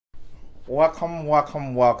Welcome.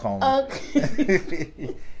 Okay.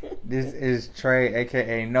 This is Trey,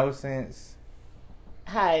 aka No Sense,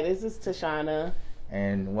 Hi, this is Tashana.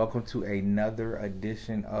 and welcome to another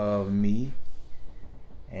edition of me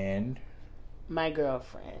and My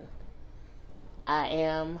girlfriend. I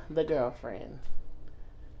am the girlfriend.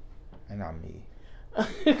 I'm me.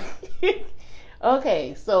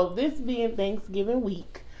 Okay, so this being Thanksgiving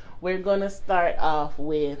week, we're going to start off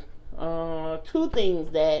with two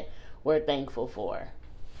things that we're thankful for.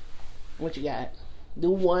 What you got? Do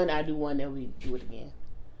one, I do one, then we do it again.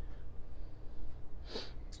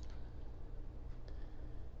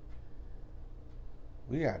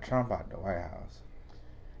 We got Trump out the White House.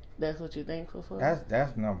 That's what you're thankful for?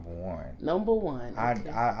 That's number one. Number one. Okay.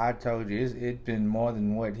 I told you it's been more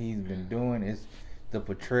than what he's been doing. It's the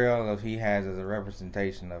portrayal of he has as a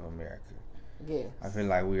representation of America. Yes. I feel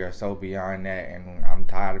like we are so beyond that, and I'm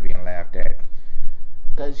tired of being laughed at.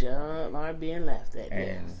 Because y'all are being laughed at.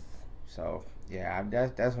 And yes. so yeah,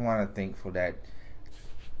 that's one of the thankful that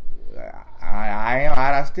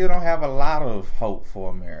I still don't have a lot of hope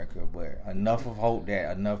for America, but enough of hope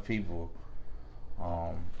that enough people,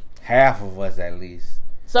 half of us at least,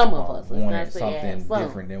 some of us wanted something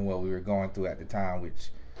different than what we were going through at the time, which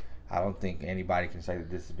I don't think anybody can say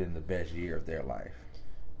that this has been the best year of their life.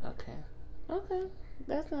 Okay,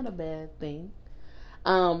 that's not a bad thing.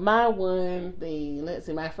 My one thing, let's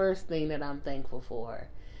see, my first thing that I'm thankful for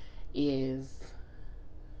is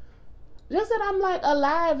just that I'm like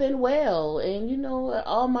alive and well, and you know,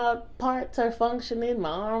 all my parts are functioning, my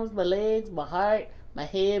arms, my legs, my heart, my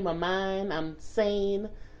head, my mind. I'm sane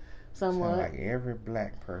somewhat. Sound like every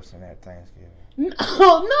black person at Thanksgiving. No,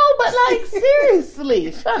 but like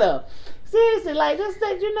seriously, shut up. Seriously, like just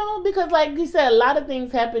that, you know, because like you said, a lot of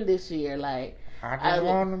things happened this year. Like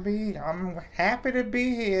I'm happy to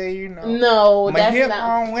be here, you know. No, my that's hip not.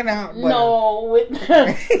 arm went out. But No,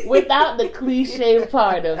 without the cliche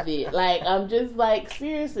part of it. Like I'm just like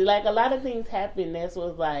seriously, like a lot of things happened. That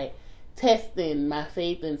was like testing my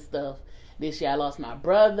faith and stuff. This year I lost my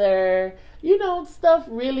brother. You know, stuff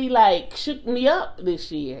really like shook me up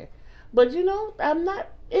this year. But you know, I'm not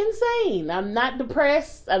insane. I'm not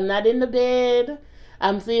depressed. I'm not in the bed.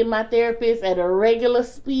 I'm seeing my therapist at a regular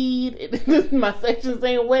speed. My sessions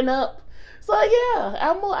ain't went up. So yeah,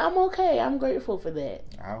 I'm okay. I'm grateful for that.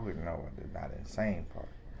 I wouldn't know what the not insane part.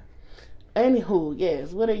 Anywho,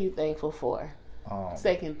 yes. What are you thankful for?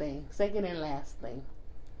 Second and last thing.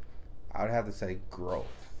 I would have to say growth.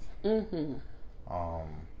 Mm-hmm.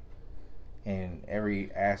 In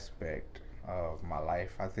every aspect of my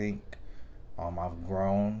life, I think I've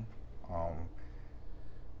grown.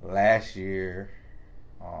 Last year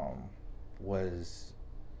was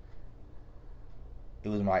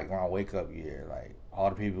like my wake up year. Like all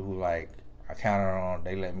the people who like I counted on,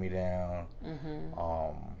 they let me down.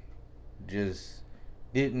 Mm-hmm. Just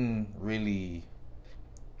didn't really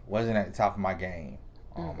wasn't at the top of my game.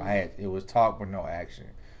 Mm-hmm. It was talk but no action.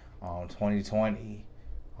 2020,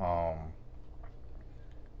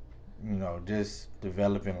 you know, just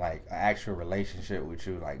developing like an actual relationship with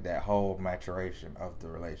you, like that whole maturation of the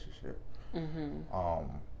relationship. Mm-hmm.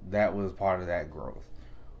 That was part of that growth.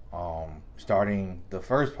 Starting the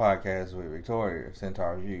first podcast with Victoria,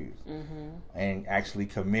 Centaur Views, Mm-hmm. and actually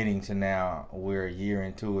committing to now we're a year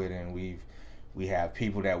into it, and we have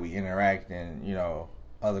people that we interact and you know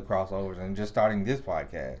other crossovers, and just starting this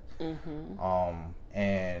podcast, Mm-hmm.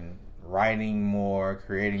 and writing more,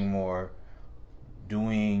 creating more,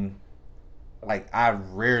 doing like I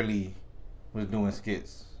rarely was doing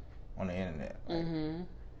skits on the internet, like, Mm-hmm.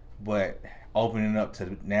 but opening up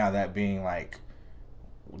to now that being like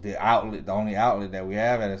the outlet, the only outlet that we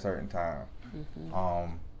have at a certain time,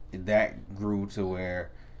 that grew to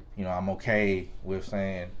where you know I'm okay with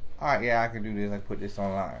saying, all right, yeah, I can do this. I put this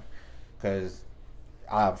online because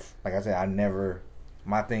like I said,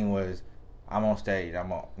 my thing was I'm on stage.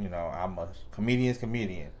 I'm a comedian's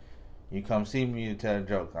comedian. You come see me to tell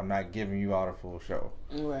jokes. I'm not giving you all the full show.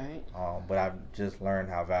 Right. But I've just learned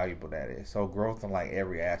how valuable that is. So growth in like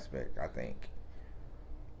every aspect, I think.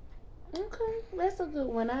 Okay, that's a good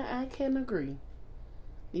one. I can agree.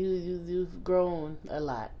 You've grown a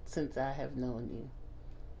lot since I have known you.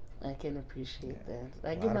 I can appreciate that.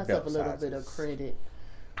 I give myself a little bit of credit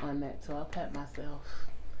on that, so I'll pat myself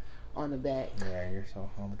on the back. Yeah, you're so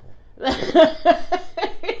humble.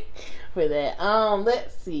 For that.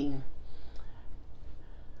 Let's see.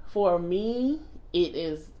 For me, it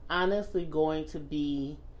is honestly going to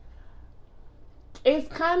be,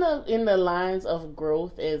 it's kind of in the lines of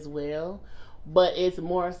growth as well, but it's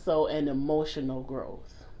more so an emotional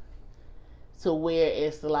growth. To where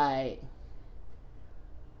it's like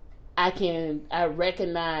I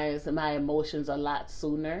recognize my emotions a lot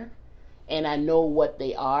sooner, and I know what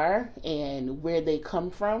they are and where they come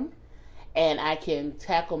from, and I can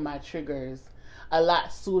tackle my triggers a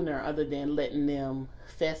lot sooner other than letting them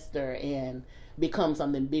fester and become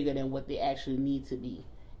something bigger than what they actually need to be.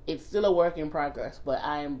 It's still a work in progress, but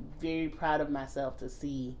I am very proud of myself to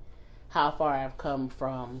see how far I've come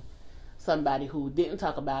from somebody who didn't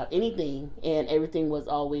talk about anything and everything was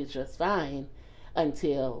always just fine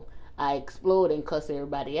until I explode and cuss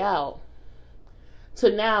everybody out. So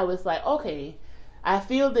now it's like, okay, I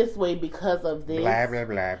feel this way because of this. Blah, blah,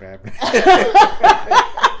 blah, blah, blah.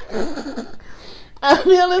 I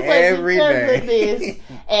feel this way Every because day. of this,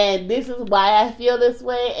 and this is why I feel this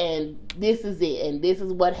way, and this is it, and this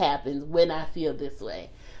is what happens when I feel this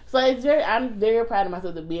way. So I'm very proud of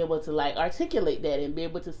myself to be able to like articulate that and be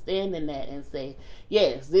able to stand in that and say,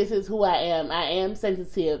 yes, this is who I am. I am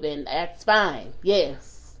sensitive, and that's fine.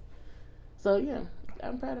 Yes. So yeah,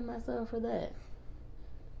 I'm proud of myself for that,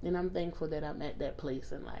 and I'm thankful that I'm at that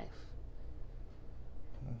place in life.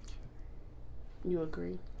 You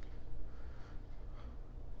agree?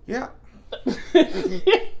 Yeah. You can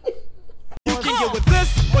get with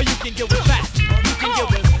this, or you can get with that. You can get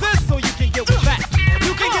with this, or you can get with that.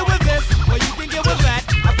 You can get with this, or you can get with that.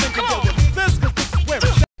 I think you get with this, because this is where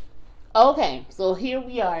it's at. Okay, so here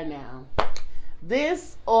we are now.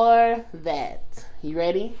 This or that. You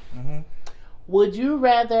ready? Mm-hmm. Would you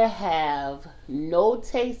rather have no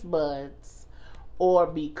taste buds or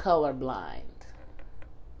be colorblind?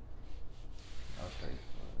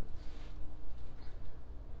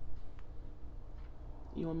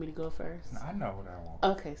 You want me to go first? I know what I want.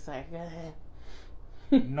 Okay, sorry. Go ahead.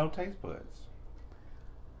 No taste buds.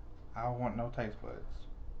 I want no taste buds.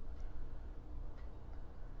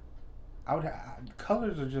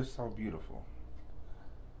 Colors are just so beautiful.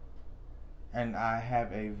 And I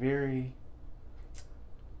have a very...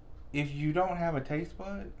 If you don't have a taste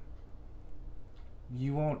bud,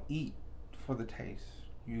 you won't eat for the taste.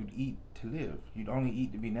 You'd eat to live. You'd only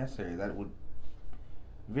eat to be necessary. That would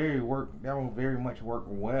very much work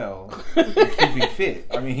well in keeping fit.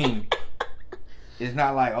 I mean, it's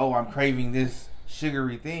not like, oh, I'm craving this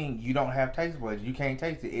sugary thing. You don't have taste buds. You can't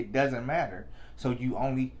taste it. It doesn't matter. So you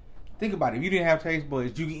only think about it. If you didn't have taste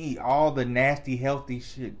buds, you can eat all the nasty, healthy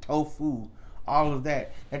shit, tofu, all of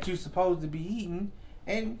that you're supposed to be eating,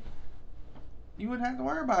 and you wouldn't have to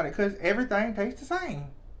worry about it because everything tastes the same.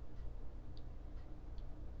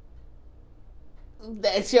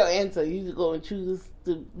 That's your answer. You just go and choose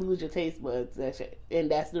to lose your taste buds. And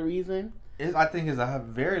that's the reason? I think it's a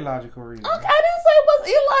very logical reason. Okay, I didn't say it was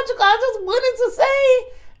illogical. I just wanted to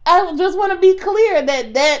say, I just want to be clear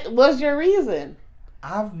that was your reason.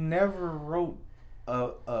 I've never wrote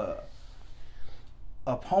a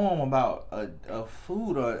poem about a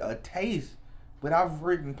food or a taste, but I've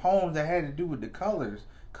written poems that had to do with the colors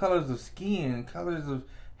of skin, colors of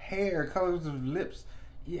hair, colors of lips.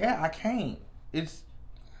 Yeah, I can't.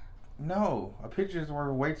 A picture is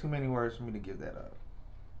worth way too many words for me to give that up.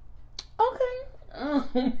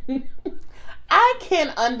 Okay. I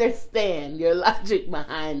can understand your logic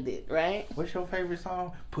behind it, right? What's your favorite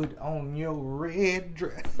song? Put on your red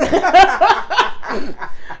dress.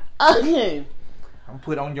 Okay. I'm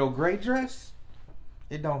put on your gray dress.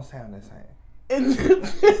 It don't sound the same.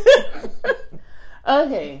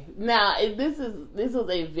 Okay. Now, this was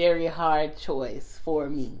a very hard choice for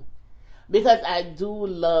me because I do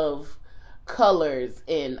love colors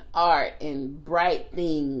and art and bright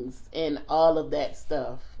things and all of that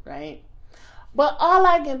stuff, right? But all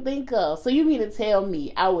I can think of, so you mean to tell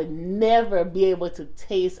me I would never be able to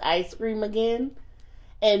taste ice cream again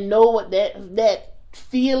and know what that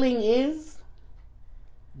feeling is?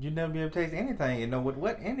 You'd never be able to taste anything and know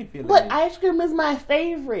what any feeling But is. ice cream is my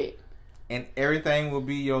favorite. And everything will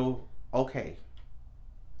be your okay.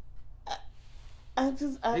 I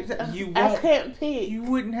You I won't, can't pick. You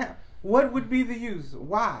wouldn't have. What would be the use?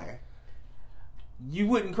 Why? You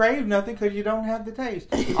wouldn't crave nothing because you don't have the taste.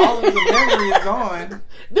 All of the memory is gone.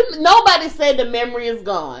 Nobody said the memory is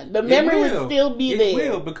gone. The memory would still be there. It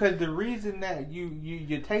will, because the reason that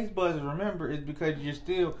your taste buds remember is because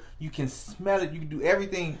you can smell it. You can do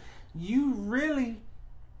everything. You really.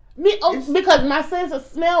 Because my sense of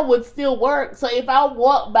smell would still work. So if I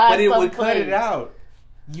walk by, but it would cut it out.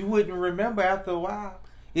 You wouldn't remember after a while.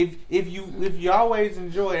 If you always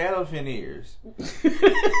enjoy elephant ears,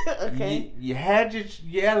 okay, you had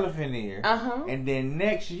your elephant ear, uh-huh, and then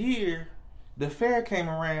next year the fair came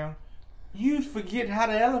around, you'd forget how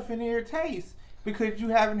the elephant ear tastes because you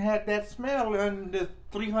haven't had that smell in the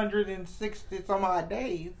 360 some odd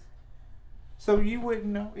days. So you wouldn't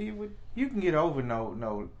know. You can get over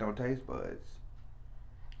no taste buds.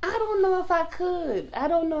 I don't know if I could.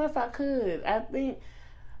 I think.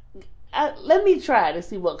 Let me try to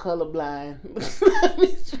see what colorblind. Let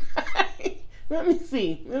me try. Let me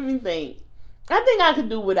see. Let me think. I think I could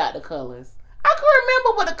do without the colors. I can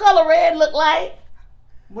remember what the color red looked like.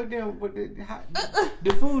 But then,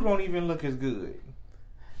 the food won't even look as good.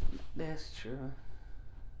 That's true.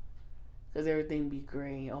 Because everything be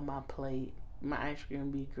gray on my plate. My ice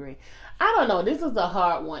cream be gray. I don't know. This is a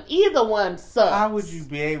hard one. Either one sucks. How would you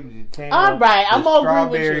be able to tell All right, I'm the gonna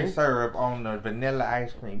agree with strawberry you. syrup on the vanilla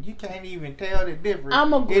ice cream? You can't even tell the difference.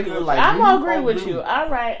 I'm gonna agree It with look you. like I'm blue gonna agree on with blue. you. All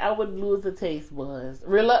right, I would lose the taste buds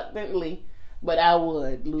reluctantly, but I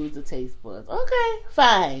would lose the taste buds. Okay,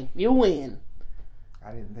 fine, you win.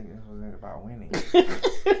 I didn't think this was about winning.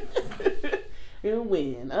 You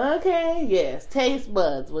win. Okay, yes, taste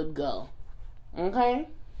buds would go. Okay.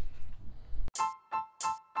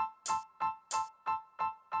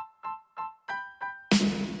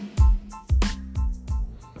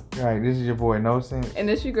 All right, this is your boy No Sense, And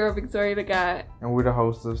it's your girl, Victoria the God. and we're the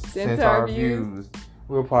hosts of Sense Sense Our Our Views.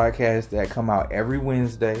 We're a podcast that come out every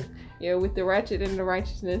Wednesday. Yeah, with the ratchet and the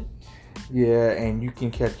righteousness. Yeah, and you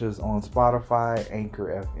can catch us on Spotify,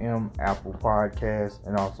 Anchor FM, Apple Podcasts,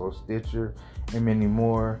 and also Stitcher, and many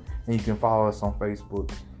more. And you can follow us on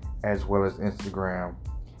Facebook as well as Instagram.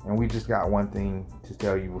 And we just got one thing to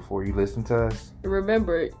tell you before you listen to us.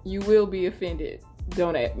 Remember, you will be offended.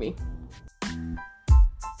 Don't at me.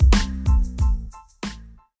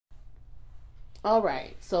 All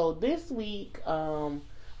right. So this week,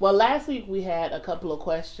 last week we had a couple of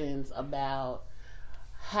questions about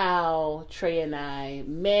how Trey and I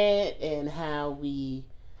met and how we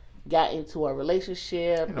got into a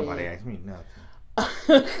relationship. Ain't nobody asked me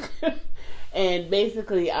nothing. And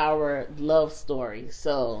basically our love story.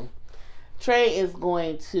 So Trey is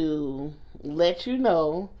going to let you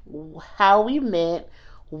know how we met,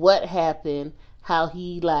 what happened, how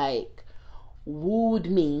he wooed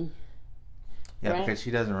me. Yeah, Right. because she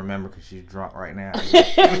doesn't remember because she's drunk right now.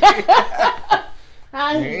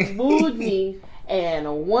 How he wooed me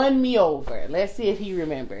and won me over. Let's see if he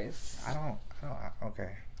remembers. Okay.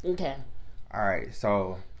 Okay. All right.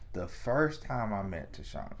 So the first time I met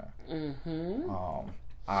Tashana, Mm-hmm.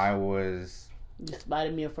 I was You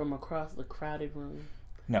spotted me from across the crowded room.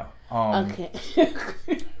 no. Okay.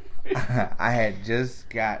 I had just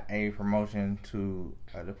got a promotion to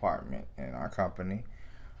a department in our company.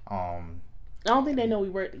 I don't think they know we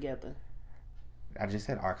work together. I just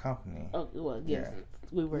said our company. Oh, well, yes. Yeah.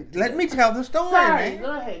 We work together. Let me tell the story, Sorry. man.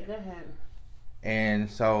 Go ahead. And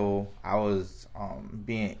so I was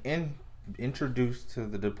being introduced to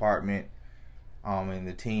the department, and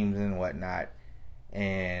the teams and whatnot,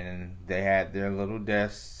 and they had their little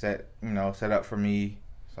desk set up for me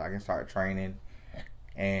so I can start training.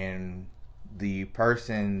 And the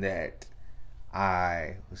person that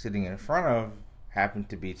I was sitting in front of happened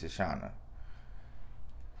to be Tashana,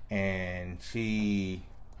 and you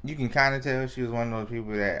can kind of tell she was one of those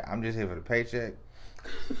people that I'm just here for the paycheck.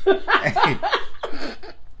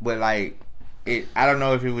 But I don't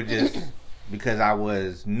know if it was just because I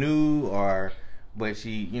was new but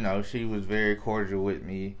she was very cordial with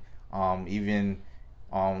me. Even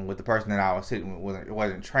with the person that I was sitting with, it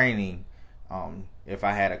wasn't training. If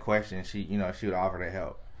I had a question, she would offer to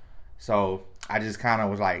help. So I just kind of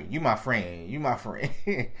was like, "You my friend,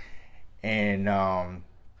 and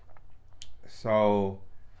so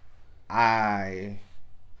I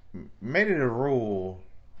made it a rule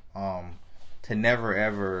to never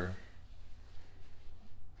ever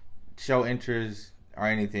show interest or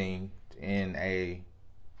anything in a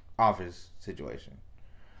office situation.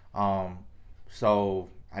 So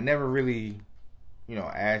I never really,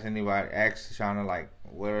 asked Shana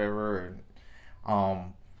whatever.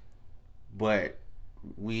 But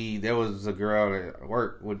there was a girl at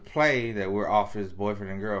work would play that we're office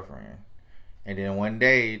boyfriend and girlfriend. And then one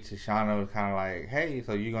day, Tashana was kind of like, "Hey,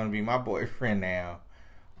 so you're gonna be my boyfriend now?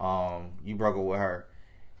 You broke up with her,"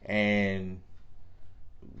 and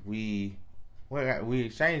we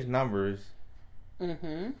exchanged numbers.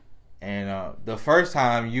 Mm-hmm. And the first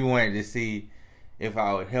time you wanted to see if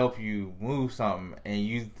I would help you move something, and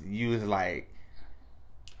you was like,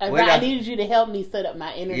 I needed you to help me set up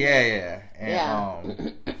my internet. Yeah.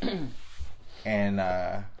 And,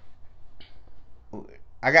 yeah.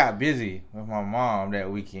 I got busy with my mom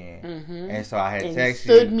that weekend, and so I had And texted you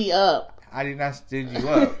stood me up. I did not stood you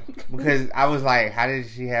up because I was like, "How did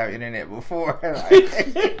she have internet before?"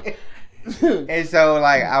 And so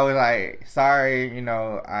I was like, "Sorry, I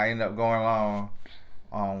ended up going along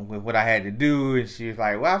with what I had to do, and she was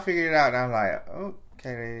like, "Well, I figured it out." And I'm like,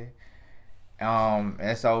 "Okay."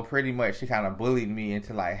 And so pretty much she kind of bullied me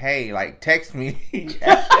into like, "Hey, like text me."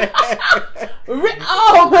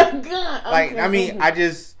 Oh my god! Like, I mean, I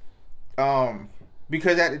just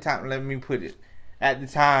because at the time, let me put it, at the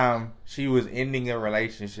time she was ending a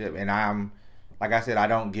relationship, and I'm, like I said, I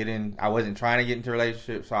wasn't trying to get into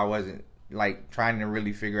relationships, so I wasn't like trying to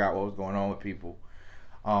really figure out what was going on with people.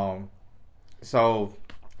 So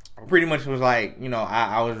pretty much was like,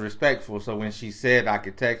 I was respectful. So when she said I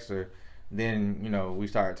could text her, then, we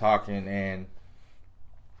started talking, and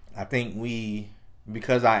I think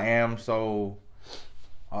because I am so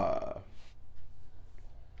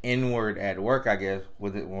inward at work, I guess,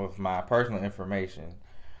 with my personal information,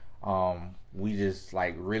 we just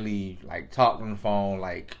like really like talked on the phone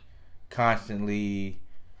like constantly,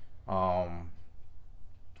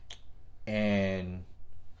 and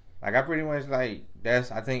like I pretty much like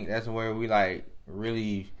I think that's where we like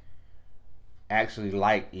really actually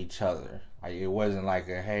liked each other. Like it wasn't like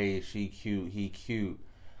a hey, she cute, he cute.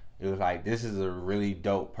 It was like, this is a really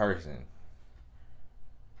dope person.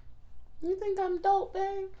 You think I'm dope,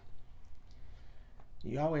 babe?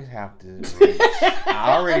 You always have to reach.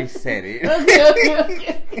 I already said it.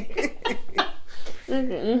 Okay.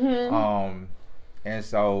 Mm-hmm. And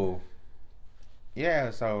so,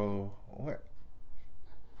 yeah, so what?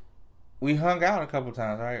 We hung out a couple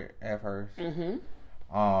times, right? At first. Mm-hmm.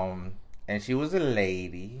 And she was a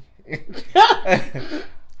lady.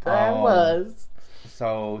 I was.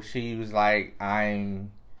 So she was like,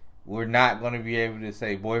 we're not going to be able to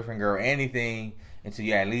say boyfriend, girl, anything until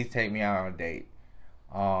you at least take me out on a date.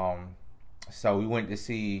 So we went to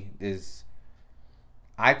see this,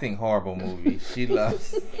 I think, horrible movie. She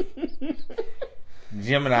loves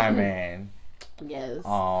Gemini Man. Yes.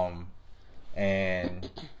 And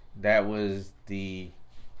that was the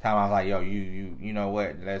time I was like, yo, you know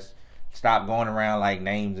what? Let's stop going around like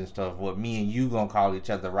names and stuff. What me and you gonna call each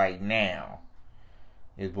other right now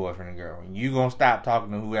is boyfriend and girl. You gonna stop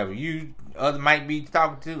talking to whoever you might be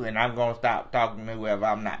talking to, and I'm gonna stop talking to whoever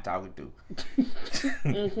I'm not talking to.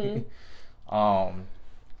 Mm-hmm.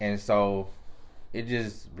 And so it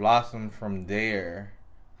just blossomed from there.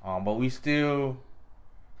 But we still,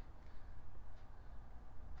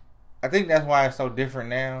 I think that's why it's so different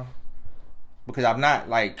now, because I'm not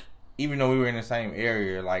like, even though we were in the same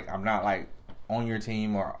area, like I'm not like on your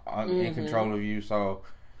team or in control of you, so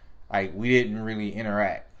like we didn't really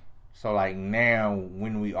interact. So like now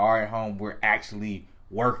when we are at home, we're actually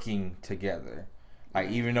working together. Like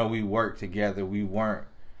even though we worked together, we were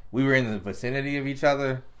in the vicinity of each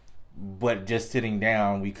other, but just sitting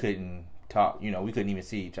down, we couldn't talk, we couldn't even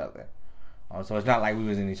see each other. So it's not like we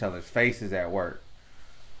was in each other's faces at work.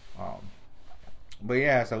 But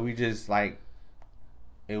yeah, so we just like,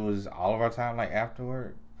 it was all of our time like after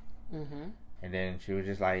work. Mm-hmm. And then she was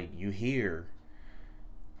just like, you here,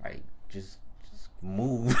 like just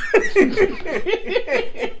move.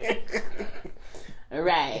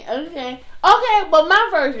 Right. Okay, but my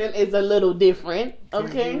version is a little different.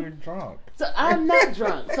 Okay, You were drunk. so I'm not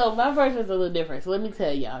drunk, so my version is a little different, so let me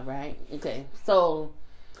tell y'all, right? Okay, so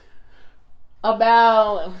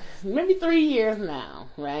about maybe 3 years now,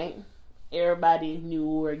 right, everybody knew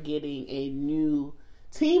we were getting a new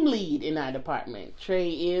team lead in our department. Trey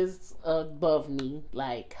is above me,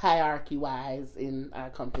 like hierarchy wise in our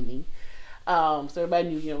company. So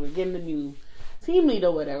everybody knew, we're getting a new team lead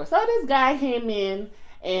or whatever. So this guy came in,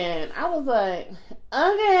 and I was like,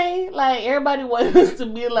 okay, like everybody wanted us to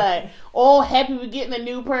be like, oh, happy we're getting a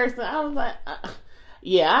new person. I was like,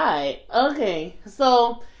 yeah, alright, okay.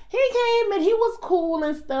 So he came and he was cool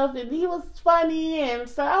and stuff, and he was funny, and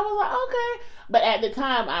so I was like, okay. But at the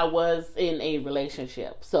time, I was in a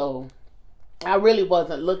relationship, so I really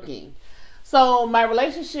wasn't looking. So my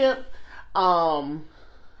relationship,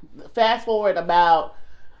 fast forward about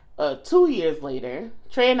 2 years later,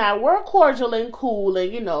 Trey and I were cordial and cool,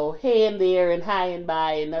 and hey and there and hi and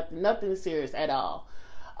bye, and nothing serious at all.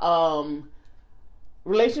 My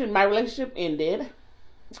relationship ended.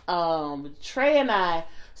 Trey and I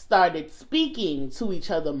started speaking to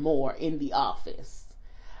each other more in the office,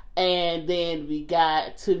 and then we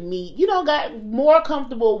got to meet, got more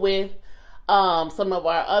comfortable with some of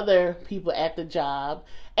our other people at the job,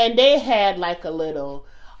 and they had like a little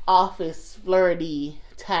office flirty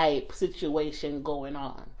type situation going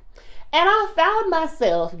on, and I found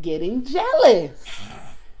myself getting jealous.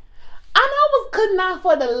 And I could not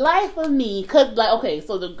for the life of me, cause like, okay,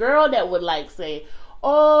 so the girl that would like say,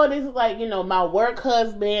 oh, this is like, my work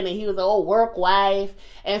husband, and he was an old work wife.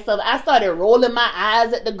 And so I started rolling my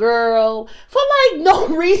eyes at the girl for like no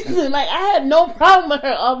reason. Like, I had no problem with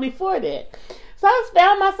her all before that. So I just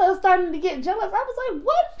found myself starting to get jealous. I was like,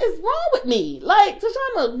 what is wrong with me? Like,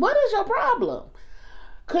 Tashana, what is your problem?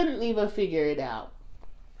 Couldn't even figure it out.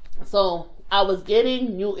 So I was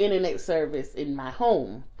getting new internet service in my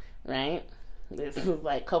home, right? This was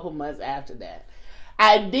like a couple months after that.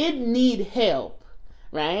 I did need help,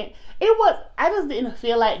 right? I just didn't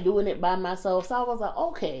feel like doing it by myself. So I was like,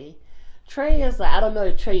 okay, Trey is like, I don't know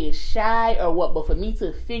if Trey is shy or what, but for me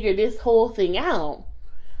to figure this whole thing out,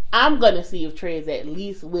 I'm going to see if Trey is at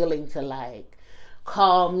least willing to like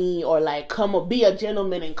call me or like come or be a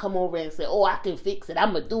gentleman and come over and say, oh, I can fix it.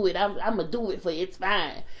 I'm going to do it. I'm going to do it for you. It's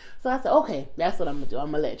fine. So I said, okay, that's what I'm going to do.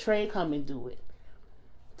 I'm going to let Trey come and do it.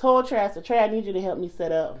 Told Trey, I said, Trey, I need you to help me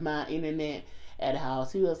set up my internet at the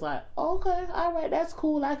house. He was like, okay, all right, that's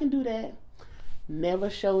cool. I can do that. Never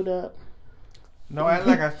showed up. No, I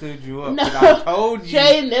like I stood you up. No, I told you.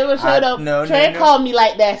 Trey never showed up. No, Trey called me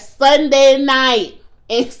like that Sunday night.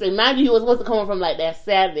 And mind you, he was supposed to come from like that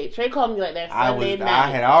Saturday. Trey called me like that Sunday night.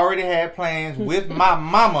 I had already had plans with my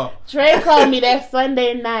mama. Trey called me that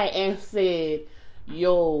Sunday night and said,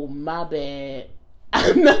 yo, my bad.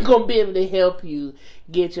 I'm not going to be able to help you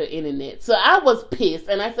get your internet. So I was pissed.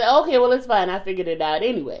 And I said, okay, well, it's fine. I figured it out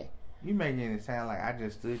anyway. You making it sound like I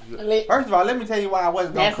just stood you up. First of all, let me tell you why I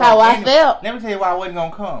wasn't going to come. That's how I felt. Let me tell you why I wasn't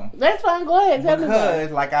going to come. That's fine. Go ahead. Tell me why.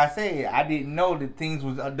 Because, like I said, I didn't know that things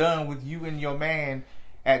was done with you and your man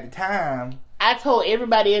at the time. I told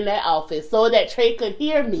everybody in that office so that Trey could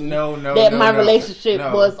hear me that my relationship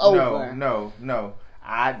was over. No.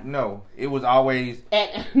 It was always,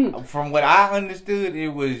 from what I understood, it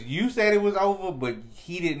was, you said it was over, but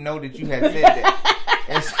he didn't know that you had said that.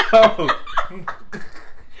 And so,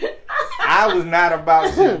 I was not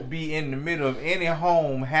about to be in the middle of any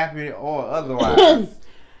home, happy or otherwise.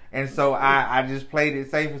 And so I just played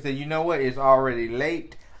it safe and said, you know what, it's already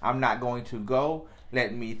late. I'm not going to go.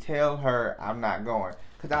 Let me tell her I'm not going.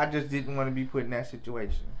 Because I just didn't want to be put in that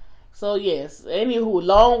situation. So, yes. Anywho,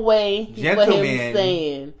 long way Gentleman. for him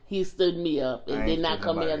saying he stood me up and did not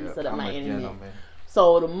come in and set up my internet.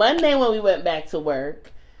 So, the Monday when we went back to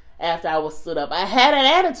work, after I was stood up, I had an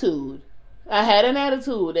attitude.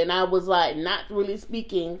 And I was like not really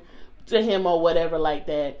speaking to him or whatever like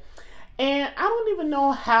that. And I don't even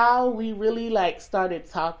know how we really like started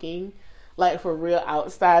talking. Like, for real,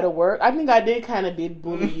 outside of work. I think I did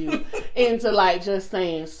bully you into, like, just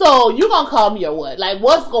saying, so, you gonna call me or what? Like,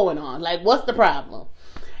 what's going on? Like, what's the problem?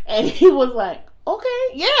 And he was like, okay,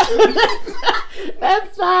 yeah,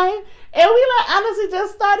 that's fine. And we, like, honestly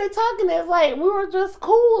just started talking. It's like, we were just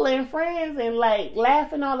cool and friends and, like,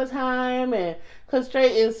 laughing all the time. And, because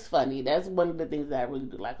Trey is funny. That's one of the things that I really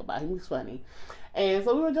do like about him. He's funny. And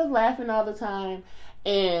so we were just laughing all the time.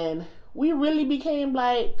 And we really became,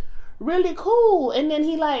 like, really cool. And then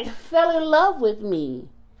he like fell in love with me,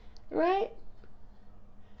 right?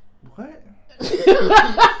 What?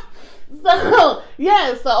 So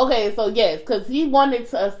yes, because he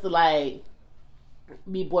wanted us to like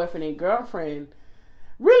be boyfriend and girlfriend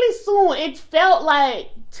really soon. It felt like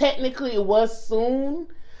technically it was soon,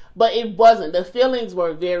 but it wasn't. The feelings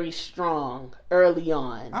were very strong early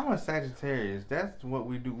on. I'm a Sagittarius. That's what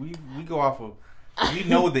we do. We go off of, we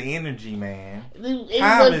know the energy, man. It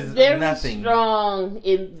was very strong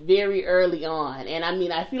in very early on. And I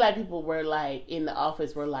mean, I feel like people were like, in the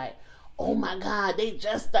office were like, oh my God, it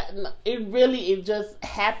just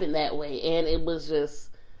happened that way. And it was just,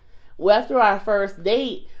 well, after our first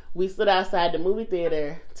date, we stood outside the movie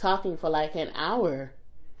theater talking for like an hour.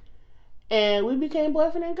 And we became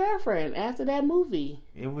boyfriend and girlfriend after that movie.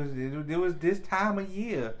 It was this time of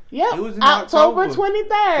year. Yep. It was in October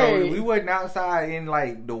 23rd. So we wasn't outside in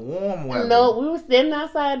like the warm weather. No, we were standing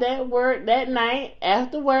outside that night.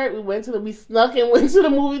 After work, we snuck and went to the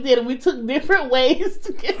movie theater. We took different ways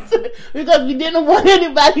to get to because we didn't want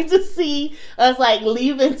anybody to see us like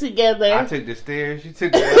leaving together. I took the stairs. You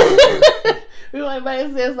took the elevator. We went by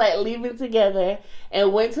ourselves, like leaving together,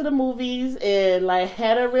 and went to the movies and like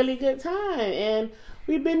had a really good time. And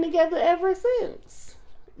we've been together ever since.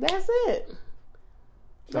 That's it.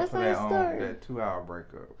 Except That's our story. That 2-hour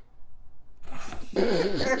breakup.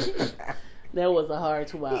 That was a hard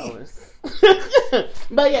 2 hours.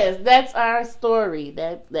 But yes, that's our story.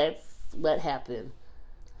 That's what happened.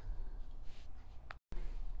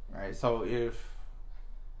 Right. So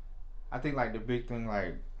I think like the big thing,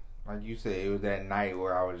 like you said, it was that night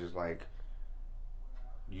where I was just like,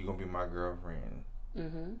 you gonna be my girlfriend.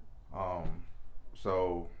 Mm-hmm.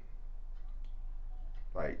 So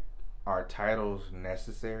like are titles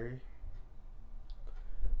necessary?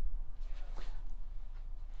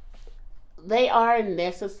 They are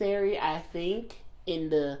necessary, I think, in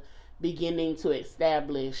the beginning to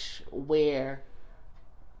establish where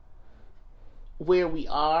we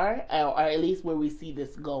are, or at least where we see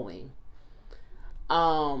this going.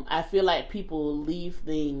 I feel like people leave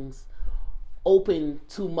things open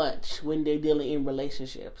too much when they're dealing in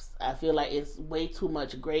relationships. I feel like it's way too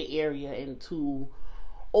much gray area and too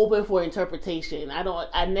open for interpretation.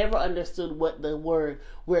 I never understood what the word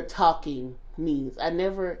 "we're talking" means.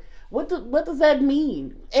 What does that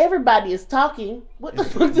mean? Everybody is talking. What the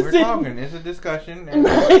fuck does We're it talking. mean? It's a discussion, and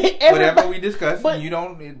whatever we discuss, you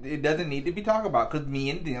don't. It doesn't need to be talked about because me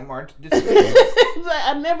and them aren't discussing Like,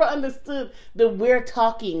 I never understood the "we're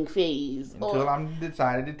talking" phase until I'm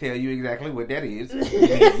decided to tell you exactly what that is.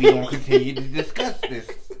 We gonna continue to discuss this.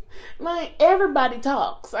 Like, everybody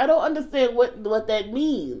talks. I don't understand what that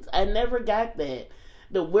means. I never got that.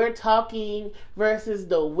 The "we're talking" versus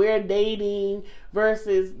the "we're dating"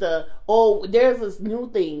 versus the there's this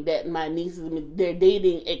new thing that my nieces, they're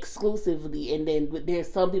dating exclusively, and then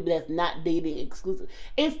there's some people that's not dating exclusively.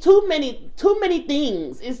 It's too many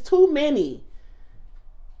things. It's too many.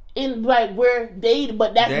 In like we're dating,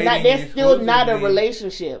 but that's Dating not. They're still not a exclusively-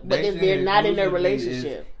 relationship. But if they're not in a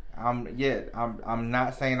relationship. I'm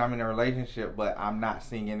not saying I'm in a relationship, but I'm not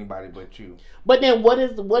seeing anybody but you. But then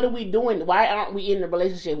what are we doing? Why aren't we in a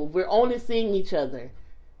relationship? We're only seeing each other.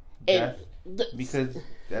 And Because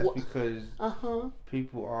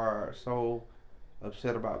people are so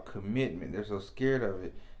upset about commitment. They're so scared of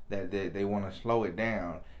it that they want to slow it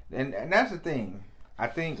down. And that's the thing. I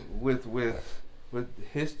think with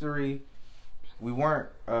history, we weren't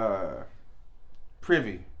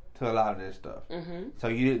privy to a lot of this stuff. Mm-hmm. So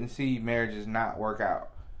you didn't see marriages not work out.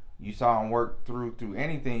 You saw them work through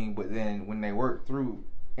anything, but then when they worked through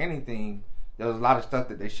anything, there was a lot of stuff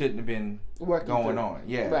that they shouldn't have been going on.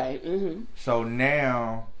 Yeah. Right. Mm-hmm. So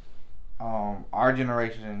now, our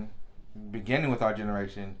generation, beginning with our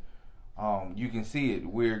generation, you can see it.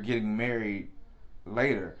 We're getting married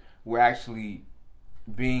later. We're actually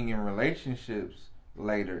being in relationships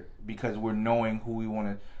later because we're knowing who we want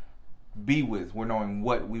to be with. We're knowing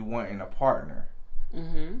what we want in a partner.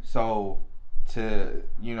 Mm-hmm. So to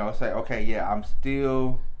say, okay, yeah, I'm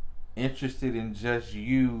still interested in just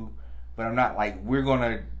you, but I'm not like we're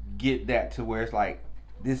gonna get that to where it's like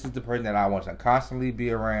this is the person that I want to constantly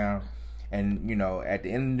be around, and at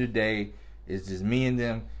the end of the day, it's just me and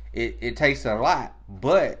them. It takes a lot,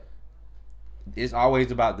 but it's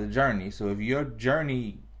always about the journey. So if your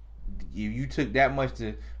journey, if you took that much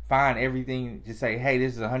to find everything to say, hey,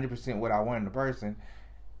 this is 100% what I want in the person,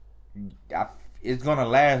 it's gonna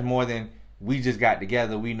last more than we just got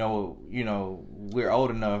together. We know, we're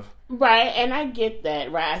old enough. Right, and I get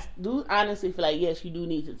that, right? I do honestly feel like, yes, you do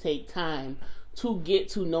need to take time to get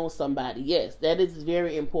to know somebody. Yes, that is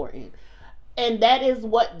very important. And that is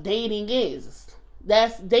what dating is.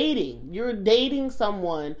 That's dating. You're dating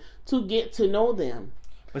someone to get to know them.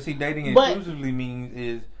 But see, dating exclusively means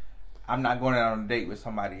is I'm not going out on a date with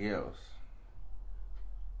somebody else.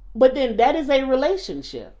 But then that is a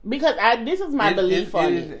relationship. Because this is my belief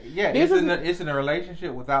on it. Yeah, it's in a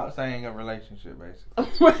relationship without saying a relationship, basically.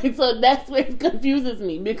 Right, so that's what confuses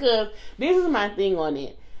me. Because this is my thing on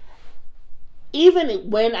it.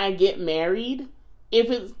 Even when I get married, if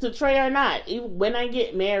it's to Trey or not, even when I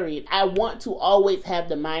get married, I want to always have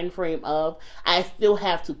the mind frame of I still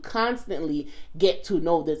have to constantly get to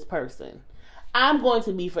know this person. I'm going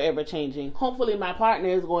to be forever changing. Hopefully my partner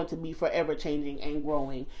is going to be forever changing and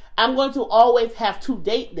growing. I'm going to always have to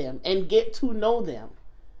date them and get to know them.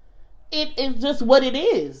 It is just what it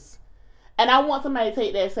is. And I want somebody to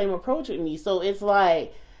take that same approach with me. So it's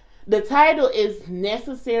like, the title is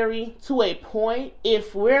necessary to a point.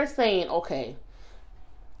 If we're saying, okay,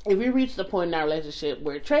 if we reach the point in our relationship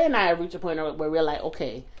where Trey and I have reached a point where we're like,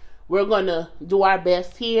 okay, we're going to do our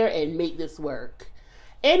best here and make this work.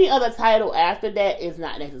 Any other title after that is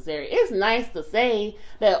not necessary. It's nice to say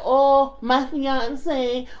that, oh, my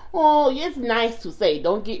fiance, oh, it's nice to say.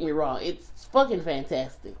 Don't get me wrong. It's fucking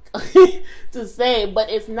fantastic to say,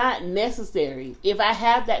 but it's not necessary. If I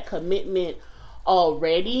have that commitment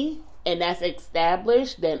already and that's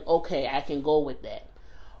established, then okay, I can go with that.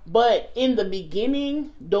 But in the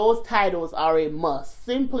beginning, those titles are a must,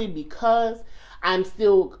 simply because I'm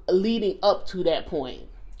still leading up to that point.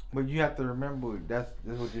 But you have to remember, that's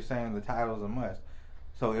what you're saying, the title's a must.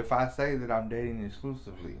 So if I say that I'm dating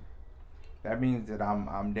exclusively, that means that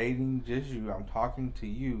I'm dating just you, I'm talking to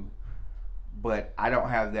you, but I don't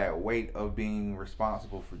have that weight of being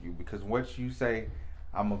responsible for you. Because once you say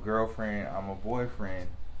I'm a girlfriend, I'm a boyfriend,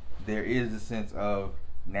 there is a sense of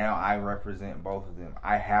now I represent both of them.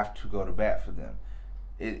 I have to go to bat for them.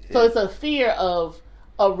 So it's a fear of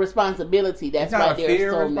responsibility. That's it's why not a there's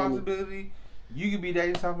fear so of many. responsibility. You could be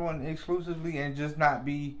dating someone exclusively and just not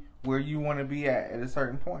be where you want to be at a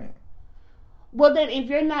certain point. Well, then, if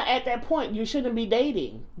you're not at that point, you shouldn't be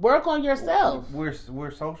dating. Work on yourself.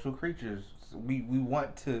 We're social creatures. We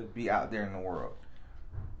want to be out there in the world.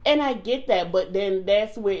 And I get that, but then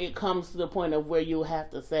that's where it comes to the point of where you have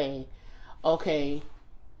to say, okay,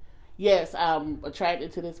 yes, I'm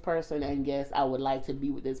attracted to this person, and yes, I would like to be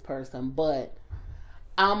with this person, but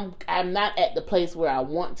I'm not at the place where I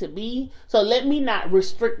want to be. So let me not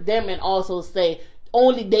restrict them and also say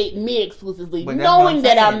only date me exclusively, But that's what knowing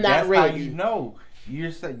that I'm not that's ready. How you know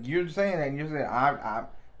you're saying that, and you're saying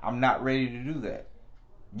I'm not ready to do that.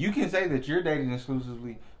 You can say that you're dating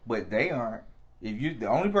exclusively, but they aren't. If you the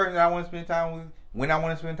only person I want to spend time with when I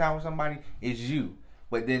want to spend time with somebody is you,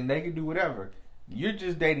 but then they can do whatever. You're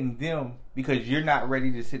just dating them because you're not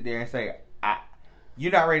ready to sit there and say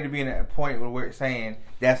you're not ready to be in a point where we're saying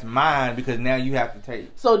that's mine because now you have to take.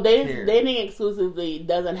 So dating exclusively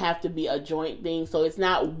doesn't have to be a joint thing. So it's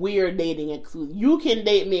not we're dating exclusively. You can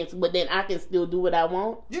date me, but then I can still do what I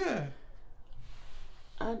want. Yeah.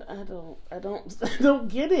 I don't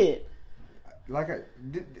get it. Like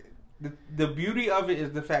the beauty of it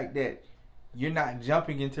is the fact that you're not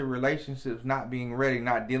jumping into relationships, not being ready,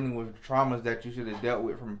 not dealing with traumas that you should have dealt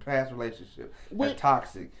with from past relationships. That's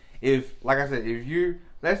toxic. If, like I said,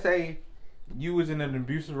 let's say you was in an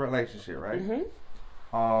abusive relationship, right?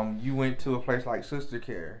 Mm-hmm. You went to a place like Sister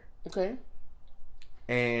Care. Okay.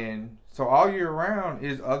 And so all year round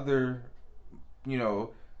is other,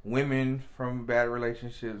 women from bad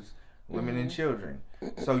relationships, women and children.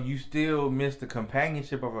 So you still miss the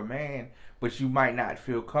companionship of a man, but you might not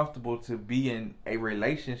feel comfortable to be in a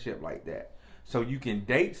relationship like that. So you can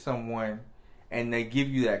date someone and they give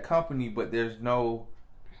you that company, but there's no,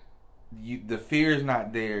 the fear is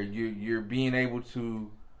not there. You're being able to,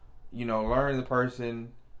 learn the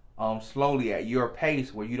person slowly at your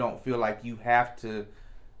pace where you don't feel like you have to,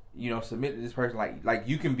 submit to this person. Like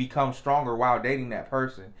you can become stronger while dating that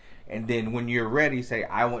person. And then when you're ready, say,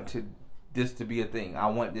 I want this to be a thing. I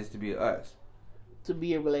want this to be us. To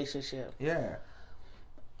be a relationship. Yeah.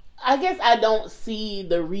 I guess I don't see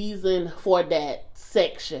the reason for that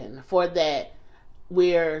section, for that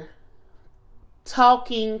we're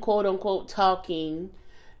talking, quote unquote talking,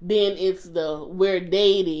 then it's the we're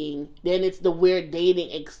dating, then it's the we're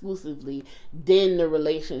dating exclusively, then the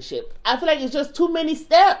relationship. I feel like it's just too many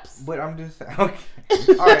steps. But I'm just saying, okay.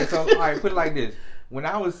 All right, put it like this. When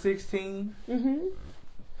I was 16,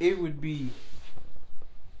 it would be,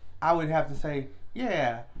 I would have to say,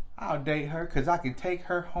 yeah, I'll date her because I can take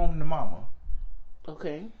her home to mama.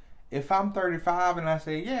 Okay. If I'm 35 and I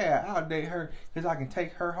say, yeah, I'll date her because I can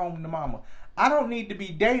take her home to mama. I don't need to be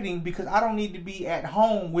dating because I don't need to be at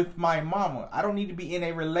home with my mama. I don't need to be in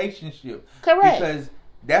a relationship. Correct. Because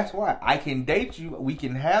that's why I can date you. We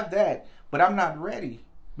can have that, but I'm not ready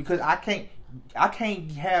because I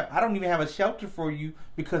don't even have a shelter for you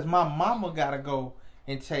because my mama gotta go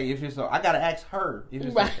and tell you if it's. I gotta ask her if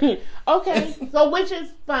it's right. Okay. So which is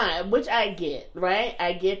fine, which I get, right?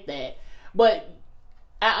 I get that, but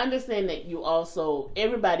I understand that you also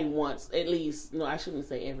everybody wants at least. No, I shouldn't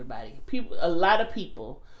say everybody. A lot of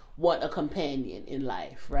people want a companion in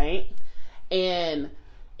life, right? And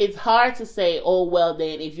it's hard to say, oh, well,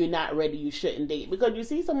 then if you're not ready, you shouldn't date. Because you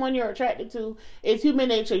see someone you're attracted to, it's human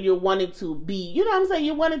nature. You're wanting to be, you know what I'm saying?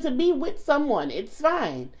 You're wanting to be with someone. It's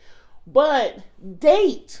fine. But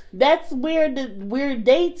date. That's where we're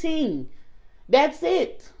dating. That's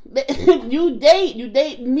it. You date. You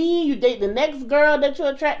date me. You date the next girl that you're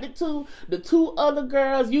attracted to. The 2 other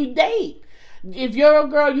girls. You date. If you're a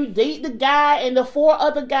girl, you date the guy and the 4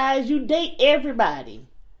 other guys. You date everybody.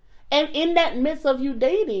 And in that midst of you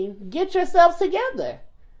dating, get yourselves together.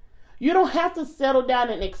 You don't have to settle down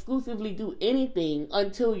and exclusively do anything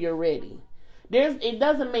until you're ready. It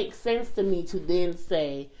doesn't make sense to me to then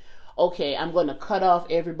say, okay, I'm going to cut off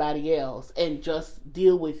everybody else and just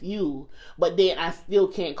deal with you. But then I still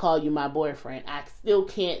can't call you my boyfriend. I still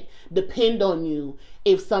can't depend on you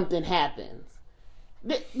if something happens.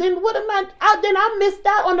 Then what am I? Then I missed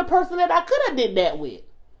out on the person that I could have did that with.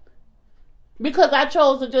 Because I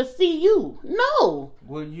chose to just see you. No.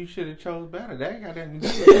 Well, you should have chose better. That ain't got nothing to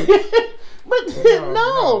do with it. But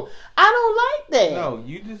no, I don't like that. No,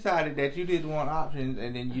 you decided that you didn't want options,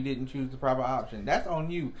 and then you didn't choose the proper option. That's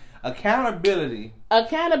on you. Accountability,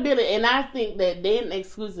 and I think that dating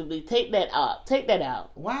exclusively, take that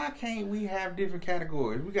out. Why can't we have different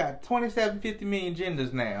categories? We got 27, 50 million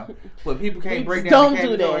genders now, but people can't break down the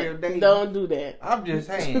category of dating. Don't do that. I'm just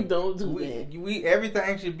saying. Don't do that.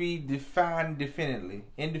 Everything should be defined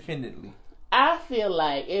independently. I feel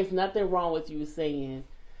like there's nothing wrong with you saying,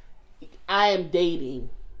 I am dating.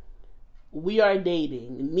 We are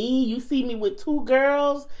dating. You see me with 2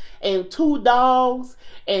 girls and 2 dogs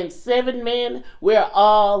and 7 men. We're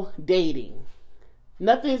all dating.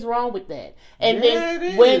 Nothing's wrong with that. And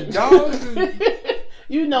then when dogs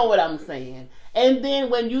you know what I'm saying. And then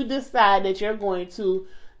when you decide that you're going to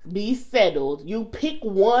be settled, you pick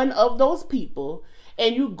one of those people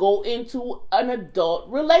and you go into an adult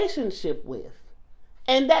relationship with.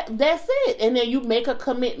 And that's it. And then you make a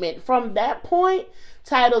commitment. From that point,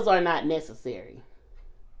 titles are not necessary.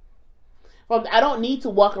 I don't need to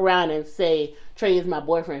walk around and say Trey is my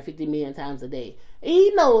boyfriend 50 million times a day. He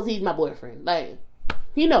knows he's my boyfriend. Like,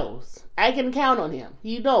 he knows. I can count on him.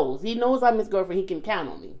 He knows. He knows I'm his girlfriend. He can count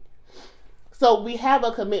on me. So we have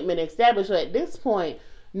a commitment established. So at this point,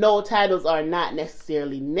 no, titles are not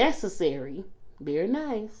necessarily necessary. They're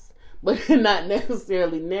nice, but they're not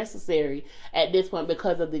necessarily necessary at this point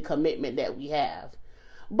because of the commitment that we have.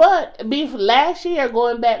 But last year,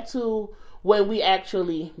 going back to when we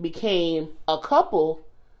actually became a couple,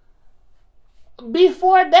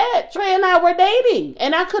 before that, Trey and I were dating.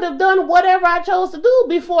 And I could have done whatever I chose to do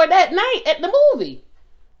before that night at the movie.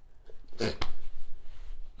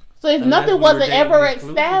 So if nothing wasn't ever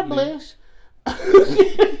established...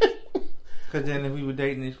 Because then if we were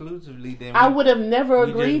dating exclusively, then I would have never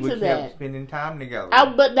agreed to that. Kept spending time together.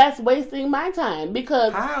 But that's wasting my time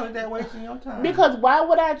because how is that wasting your time? Because why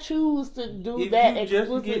would I choose to do that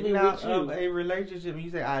exclusively just getting out with you? of a relationship,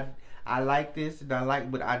 you say I like this and I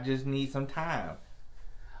like, but I just need some time.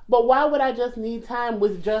 But why would I just need time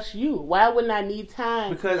with just you? Why wouldn't I need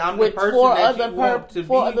time? Because I'm with the person four that other you want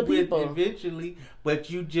to other be people. with eventually, but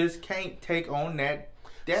you just can't take on that.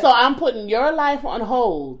 So I'm putting your life on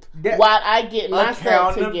hold while I get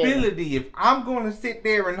myself together. Accountability. If I'm going to sit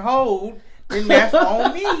there and hold, then that's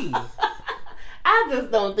on me. I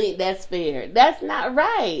just don't think that's fair. That's not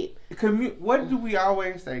right. What do we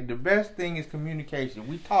always say? The best thing is communication.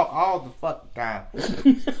 We talk all the fucking time.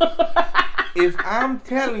 If I'm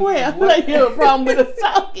telling you, I feel like you have a problem with us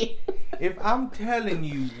talking. If I'm telling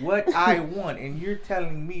you what I want and you're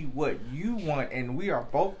telling me what you want, and we are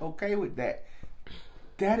both okay with that.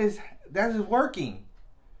 That is working.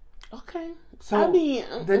 Okay. So I mean,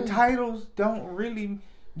 the titles don't really.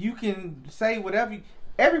 You can say whatever.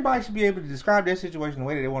 Everybody should be able to describe their situation the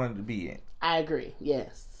way that they want it to be in. I agree.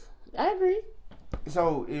 Yes, I agree.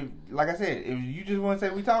 So if, like I said, if you just want to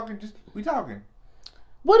say we talking, we talking.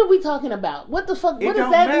 What are we talking about? What the fuck? What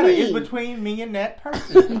does that matter. mean? It's between me and that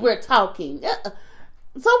person. We're talking.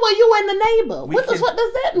 So what? You and the neighbor? What does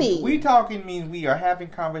that mean? We talking means we are having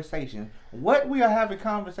conversations. What we are having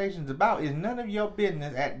conversations about is none of your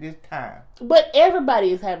business at this time. But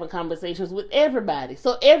everybody is having conversations with everybody,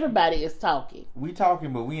 so everybody is talking. We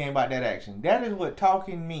talking, but we ain't about that action. That is what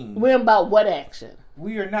talking means. We're about what action?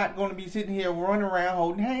 We are not going to be sitting here running around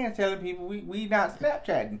holding hands, telling people we not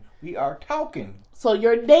Snapchatting. We are talking. So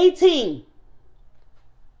you're dating.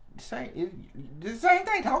 The same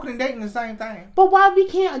thing. Talking and dating the same thing. But why we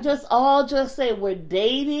can't just say we're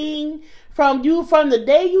dating? From the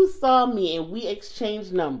day you saw me and we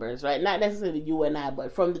exchanged numbers, right? Not necessarily you and I,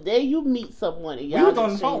 but from the day you meet someone and y'all we was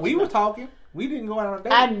on the phone. We were talking. We didn't go out on a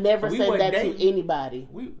date. I never said that to anybody.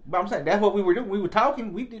 But I'm saying that's what we were doing. We were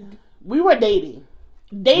talking. We were dating.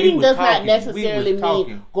 Dating does not necessarily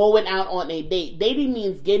mean going out on a date. Dating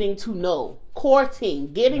means getting to know,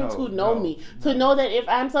 courting, getting to know me, to know that if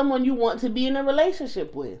I'm someone you want to be in a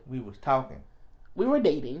relationship with. We was talking. We were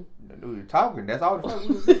dating. We were talking. That's all the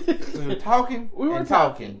fuck we were talking. We were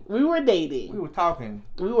talking. We were dating. We were talking.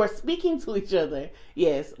 We were speaking to each other.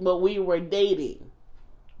 Yes, but we were dating.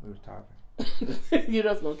 We was talking. You're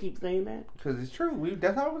just gonna keep saying that? Because it's true.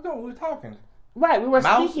 That's all we were doing. We were talking. Right, we were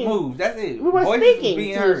Mouse speaking. moves. That's it. We were speaking to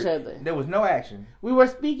each other. There was no action. We were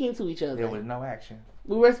speaking to each other. There was no action.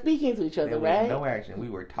 We were speaking to each other, right? There was no action. We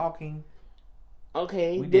were talking.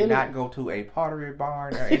 Okay. We did not go to a pottery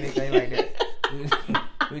barn or anything like that.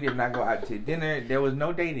 We did not go out to dinner. There was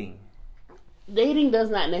no dating. Dating does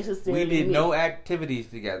not necessarily We did no activities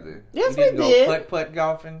together. Yes, we didn't did. Go putt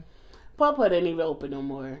golfing. Putt ain't even open no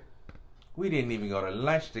more. We didn't even go to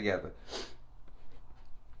lunch together.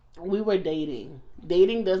 We were dating.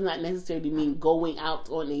 Dating does not necessarily mean going out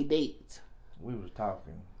on a date. We was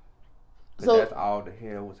talking. But So- that's all the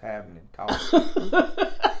hell was happening. Talking.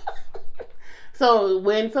 So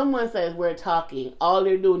when someone says we're talking, all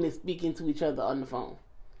they're doing is speaking to each other on the phone.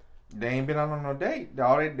 They ain't been on no date.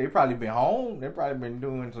 They probably been home. They probably been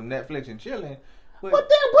doing some Netflix and chilling. But But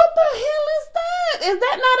then what the hell is that? Is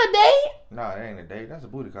that not a date? no, it ain't a date. That's a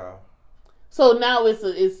booty call. So now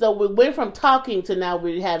it's so we went from talking to now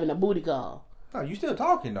we're having a booty call. No, you still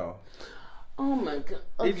talking though. Oh my god!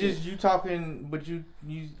 It's just you talking, but you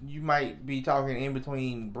might be talking in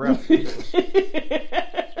between breaths.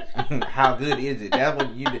 How good is it? That's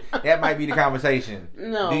what that might be the conversation.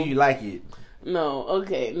 No. Do you like it? No,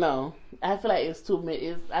 okay, no. I feel like it's too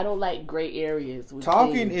many. I don't like gray areas. With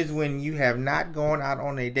Talking things. is when you have not gone out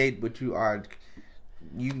on a date, but you are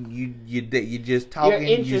you just talking.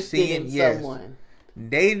 You're interested you seeing in yes. someone.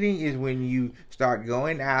 Dating is when you start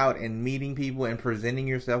going out and meeting people and presenting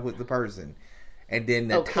yourself with the person, and then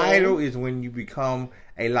the Okay. title is when you become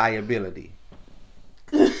a liability.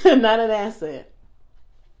 Not an asset.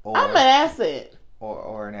 Or, I'm an asset.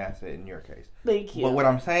 or an asset in your case. Thank you. But what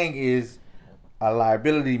I'm saying is a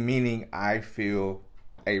liability, meaning I feel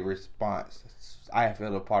a response. I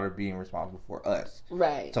feel a part of being responsible for us.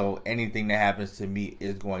 Right. So anything that happens to me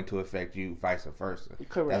is going to affect you, vice versa.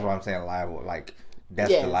 Correct. That's why I'm saying liable. Like that's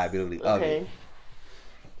Yes. the liability of Okay. it.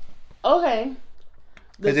 Okay.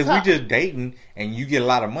 Because if we just dating and you get a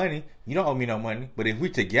lot of money, you don't owe me no money. But if we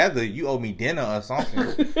together, you owe me dinner or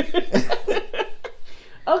something.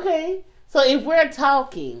 Okay. So if we're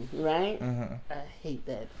talking, right? Mhm. I hate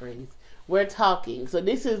that phrase. We're talking. So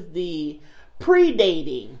this is the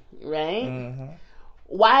pre-dating, right? Mhm.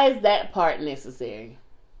 Why is that part necessary?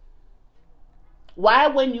 Why,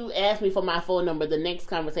 when you ask me for my phone number, the next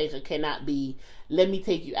conversation cannot be, let me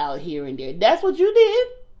take you out here and there? That's what you did.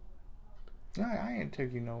 No, I ain't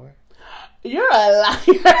took you nowhere. You're a liar.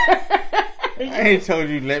 I ain't told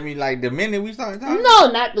you let me like the minute we started talking.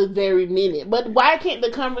 No, not the very minute. But why can't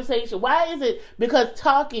the conversation? Why is it? Because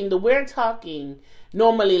talking, the we're talking,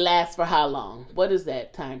 normally lasts for how long? What is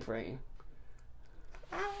that time frame?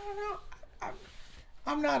 I don't know.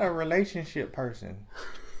 I'm not a relationship person.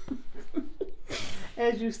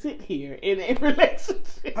 As you sit here in a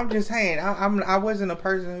relationship. I'm just saying. I wasn't a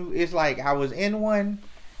person who. It's like I was in one,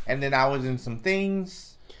 and then I was in some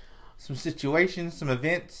things, some situations, some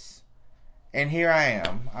events, and here I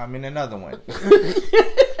am. I'm in another one.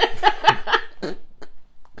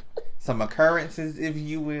 Some occurrences, if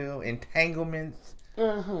you will, entanglements,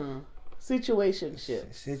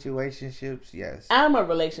 Situationships. situationships. Yes. I'm a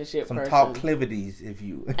relationship Some person. talklivities, if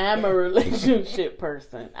you. I'm a relationship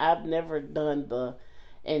person. I've never done the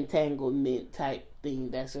entanglement type thing.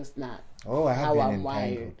 That's just not Oh, I have how been I'm entangled.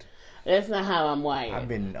 wired. That's not how I'm wired. I've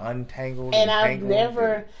been untangled, and I've entangled,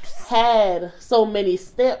 never had so many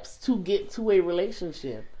steps to get to a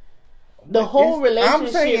relationship. The whole relationship I'm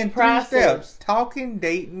saying process. 3 steps: talking,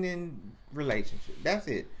 dating, and relationship. That's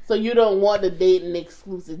it. So you don't want the dating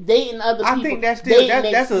exclusive, dating other people. I think that's still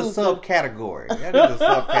dating that's a exclusive. subcategory. That is a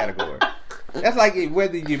subcategory. That's like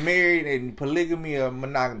whether you're married and polygamy or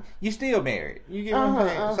monogamy, you're still married. You get what I'm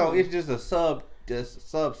saying? So it's just a sub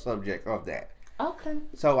subject of that. Okay.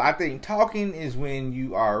 So I think talking is when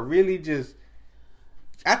you are really just.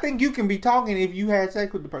 I think you can be talking if you had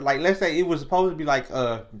sex with the person. Like, let's say it was supposed to be like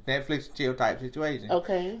a Netflix chill type situation.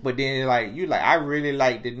 Okay. But then, like, you like, I really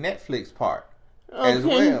like the Netflix part as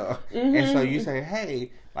well. And so you say,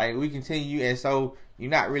 hey, like, we continue. And so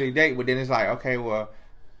you're not really dating. But then it's like, okay, well,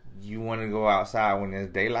 you want to go outside when there's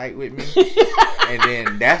daylight with me? And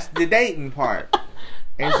then that's the dating part.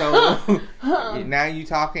 And so now you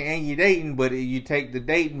talking and you dating, but you take the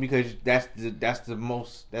dating because that's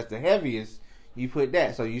the heaviest. You put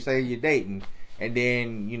that, so you say you're dating, and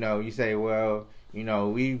then you say, well,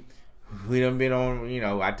 we done been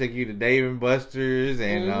on, I took you to Dave and Buster's,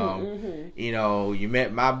 and you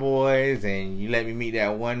met my boys, and you let me meet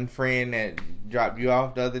that one friend that dropped you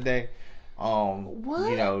off the other day. What?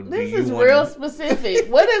 Do This you is wanna- real specific.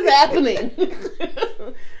 What is happening?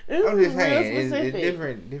 I'm just saying, it's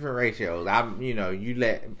different ratios. I meet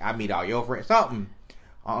all your friends, something,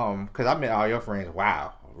 because I met all your friends.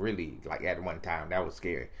 Wow, really, like at one time, that was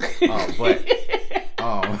scary. But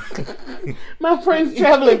my friends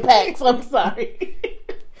traveling packs. I'm sorry.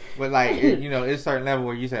 but like it's a certain level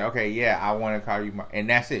where you say, okay, yeah, I want to call you my, and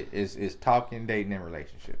that's it. It's talking, dating, and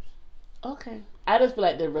relationships. Okay. I just feel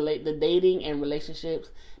like the dating and relationships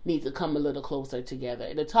need to come a little closer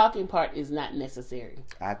together. The talking part is not necessary.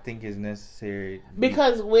 I think it's necessary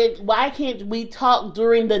Because why can't we talk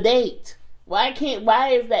during the date? Why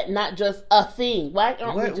is that not just a thing? Why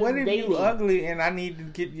aren't we just What if dating? you ugly and I need to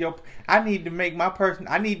get I need to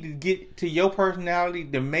get to your personality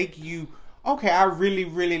to make you, okay, I really,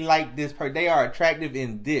 really like this person. They are attractive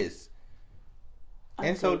in this.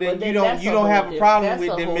 And so then you don't have a problem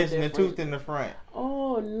with them missing a tooth in the front.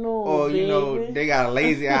 Oh no. Or baby. they got a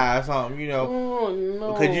lazy eye or something, Oh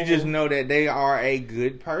no. because you just know that they are a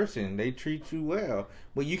good person. They treat you well.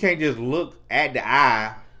 But you can't just look at the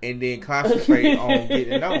eye and then concentrate on getting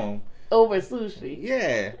to know them. Over sushi.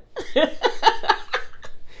 Yeah. Okay.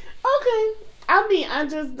 I mean, I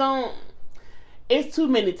just don't. It's too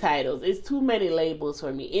many titles. It's too many labels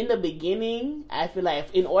for me. In the beginning, I feel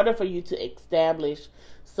like in order for you to establish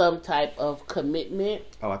some type of commitment.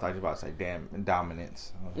 Oh, I thought you were about to say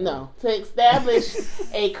dominance. No. To establish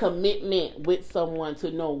a commitment with someone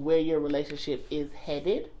to know where your relationship is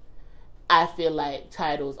headed, I feel like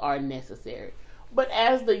titles are necessary. But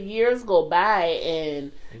as the years go by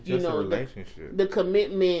and, It's just a relationship. the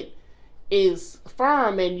commitment is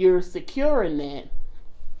firm and you're secure in that,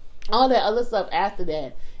 all that other stuff after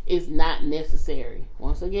that is not necessary.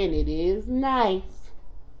 Once again, it is nice,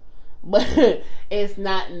 but it's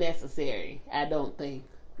not necessary, I don't think.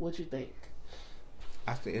 What you think?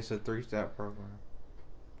 I think it's a 3-step program.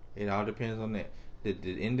 It all depends on the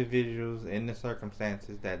individuals and the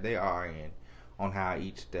circumstances that they are in on how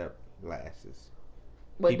each step lasts.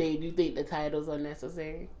 But do you think the titles are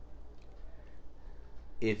necessary?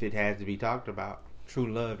 If it has to be talked about,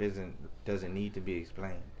 true love doesn't need to be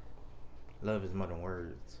explained. Love is more than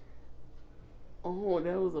words. Oh,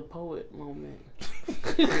 that was a poet moment.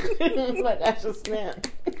 It's like I should snap.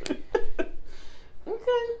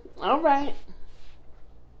 Okay, all right.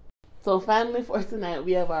 So finally for tonight,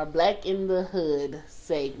 we have our Black in the Hood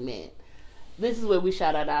segment. This is where we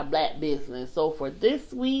shout out our black business. So for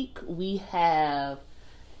this week, we have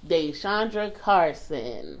Deshandra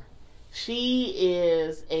Carson. She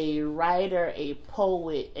is a writer, a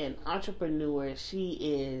poet, an entrepreneur. She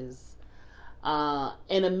is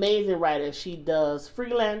an amazing writer. She does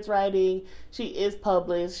freelance writing. She is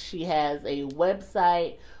published. She has a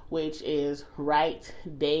website, which is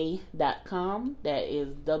writedae.com. That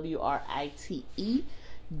is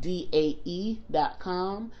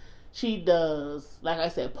WRITEDAE.com. She does, like I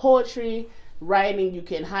said, poetry, writing. You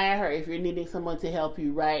can hire her if you're needing someone to help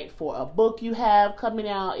you write for a book you have coming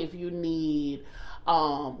out. If you need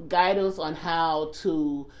guidance on how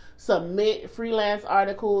to submit freelance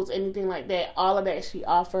articles, anything like that, all of that she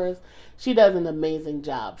offers. She does an amazing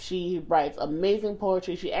job. She writes amazing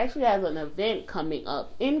poetry. She actually has an event coming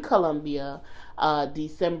up in Columbia,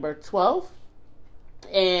 December 12th.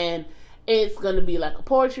 And it's going to be like a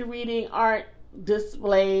poetry reading, art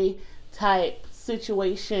display type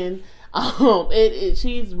situation.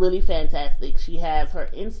 She's really fantastic. She has her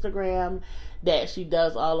Instagram that she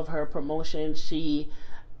does all of her promotions. She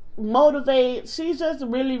motivates. She's just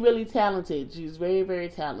really, really talented. She's very, very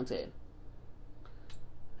talented.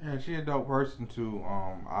 Yeah, she's a dope person too.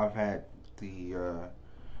 I've had the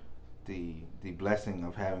blessing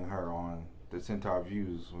of having her on the Centaur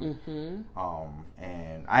Views. Mm-hmm.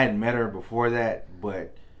 And I had met her before that,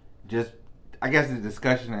 but just I guess the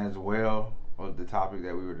discussion as well, or the topic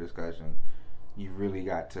that we were discussing, you really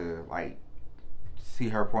got to like see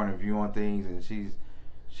her point of view on things, and she's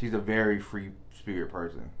a very free spirit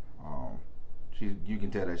person. You can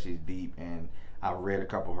tell that she's deep, and I've read a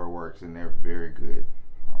couple of her works, and they're very good.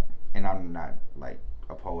 And I'm not like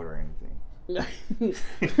a poet or anything. Look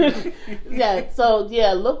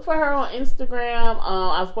for her on Instagram.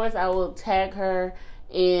 Of course, I will tag her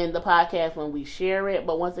in the podcast when we share it.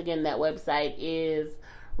 But once again, that website is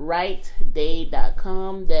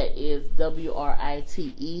writedae.com. That is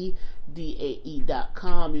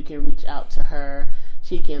WRITEDAE.com. You can reach out to her.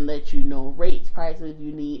 She can let you know rates, prices, if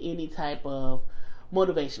you need any type of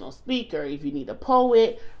motivational speaker, if you need a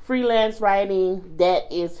poet, freelance writing, that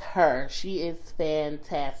is her. She is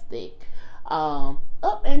fantastic.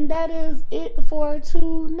 And that is it for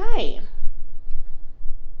tonight.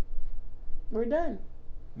 We're done.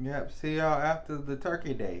 Yep. See y'all after the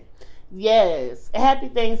Turkey Day. Yes. Happy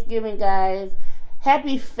Thanksgiving, guys.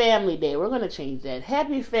 Happy Family Day. We're going to change that.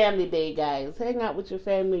 Happy Family Day, guys. Hang out with your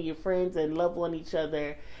family, your friends, and love on each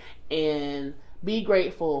other. And be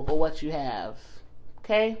grateful for what you have.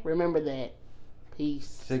 Okay? Remember that. Peace.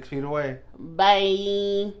 6 feet away.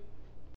 Bye.